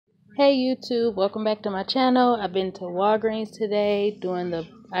Hey YouTube, welcome back to my channel. I've been to Walgreens today doing the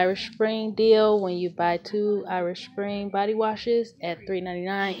Irish Spring deal. When you buy 2 Irish Spring body washes at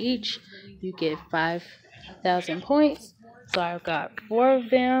 $3.99 each, you get 5,000 points. So I got 4 of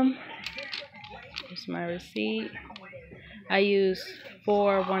them. Here's my receipt. I used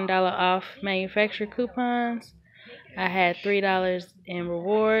 4 $1 off manufacturer coupons. I had $3 in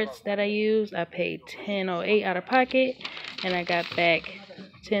rewards that I used. I paid $10.08 out of pocket, and I got back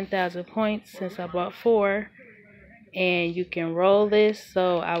 10,000 points since I bought 4. And you can roll this,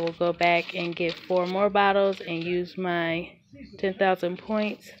 so I will go back and get 4 more bottles and use my 10,000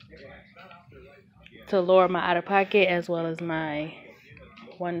 points to lower my out of pocket, as well as my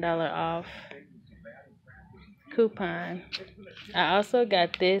 $1 off coupon. I also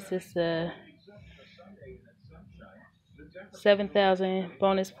got this. It's a 7,000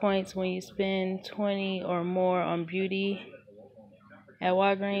 bonus points when you spend 20 or more on beauty at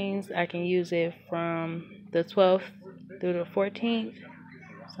Walgreens. I can use it from the 12th through the 14th.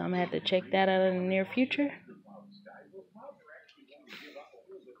 So I'm going to have to check that out in the near future.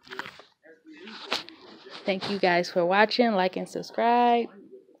 Thank you guys for watching. Like and subscribe.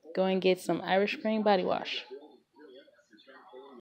 Go and get some Irish Spring body wash.